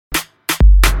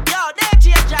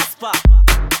Hands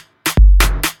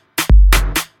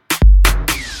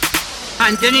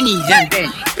on the knees and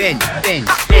bend. Bend it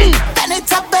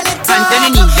up. Hands on the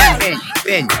knees and bend.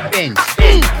 Bend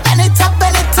it up.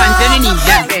 Hands on the knees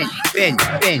and bend. Bend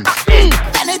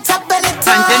it up.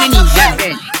 Hands on the knees and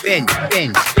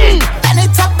bend. Bend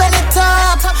it up.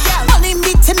 Only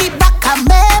me to me back a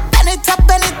me. Bend it up.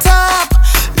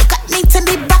 Look at me to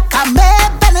me back a me.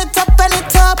 Bend it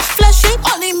up. Flashy.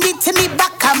 Only me to me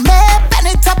back a me. Bend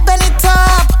it up.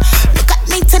 Look at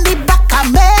me to me back a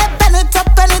me. Bend it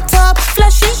up.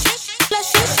 Flashy.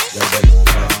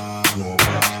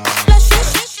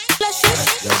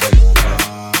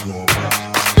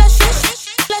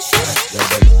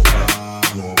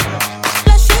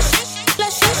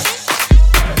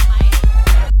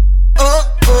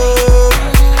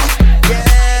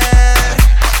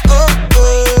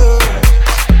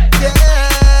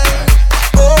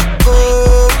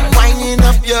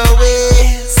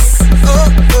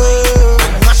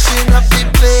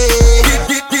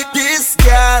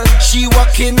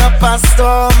 A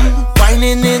storm,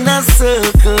 whining in a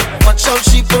circle. Watch how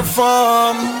she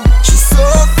perform. She's so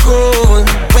cool.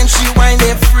 When she whine,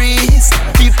 they freeze.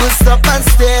 People stop and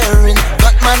staring.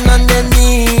 Got man on their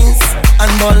knees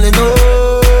and bawling.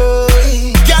 Oh,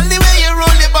 girl, the way you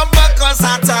roll your bumper cause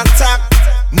heart attack,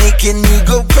 making me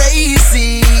go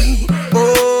crazy.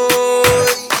 Oh,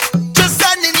 just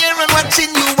standing here and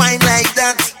watching you whine like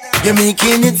that. You're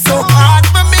making it so hard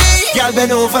for me. Girl,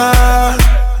 bend over.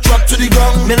 Drop to the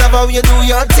ground, me love how you do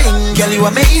your thing. Girl, you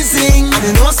amazing, and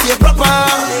you know say proper.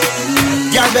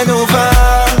 Girl, bend over,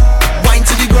 wine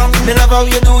to the ground, me love how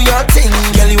you do your thing.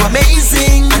 Girl, you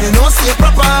amazing, and you know say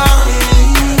proper.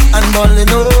 And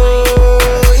ballin' oh,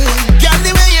 girl,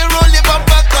 the way you roll your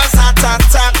bumper cause heart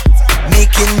attack,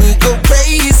 making me go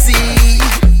crazy.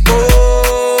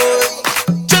 Oh,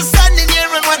 just standing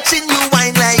here and watching you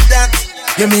whine like that.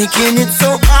 You're making it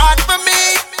so hard for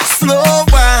me. Slow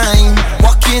wine,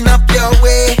 walking up your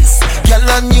waist. Girl,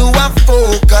 on you I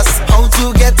focus, how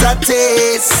to get a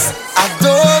taste. I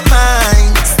don't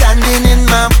mind standing in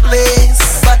my place,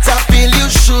 but I feel you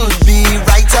should be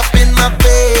right up in my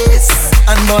face.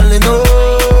 And ballin'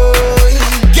 oh,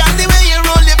 girl, the way you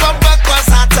roll your bumper cause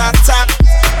heart attack,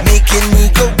 making me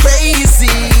go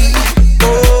crazy.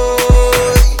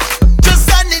 Oh, just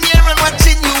standing here and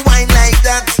watching you whine like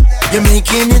that. You're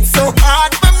making it so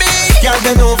hard for me. Girl,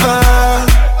 bend over,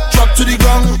 drop to the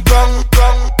ground.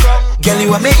 Girl,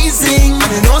 you amazing,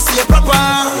 and you know say proper.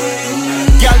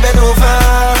 Girl, bend over,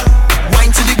 wine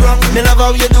to the ground. Me love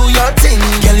how you do your thing.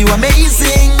 Girl, you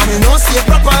amazing, and you know say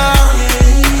proper.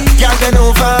 Girl, bend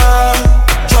over,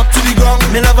 drop to the ground.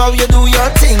 Me love how you do your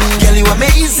thing. Girl, you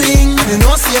amazing, and you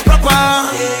know say proper.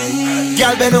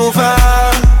 Girl, bend over,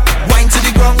 wine to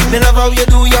the ground. Me love how you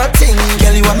do your thing.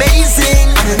 Girl, you amazing,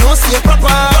 and you know say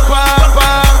proper.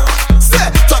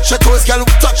 Touch your toes, girl.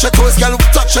 Touch your toes, girl.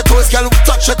 Touch your toes, girl.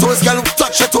 Touch your toes, girl.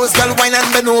 Touch your toes, girl. Wine and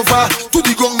bend over to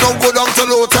the ground now. Go down to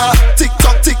lower. Tick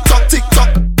tock, tick tock, tick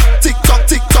tock, tick tock,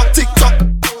 tick tock, tick tock,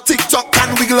 tick tock.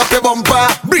 And wiggle up your bumper.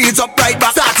 Breathe up right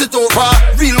back. Start it over.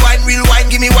 Real wine,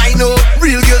 give me wine up.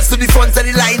 Real girls to the front of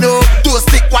the line up. Don't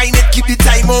stick wine it, keep the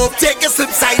time up. Take a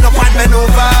slip side up and bend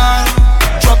over.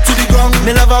 Drop to the ground.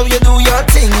 Me love how you do your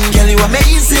thing. Girl, you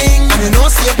amazing, and you know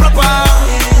say proper.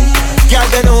 Girl,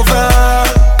 bend over,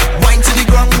 wine to the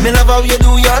ground. Me love how you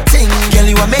do your thing. Girl,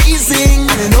 you amazing,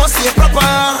 and you know say proper.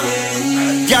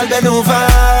 Girl, bend over,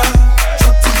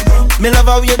 me love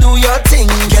how you do your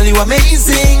thing. Girl, you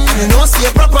amazing, and you know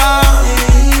say proper.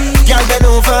 Girl, bend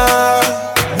over,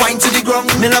 wine to the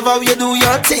ground. Me love how you do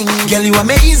your thing. Girl, you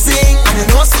amazing, and you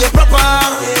know say proper.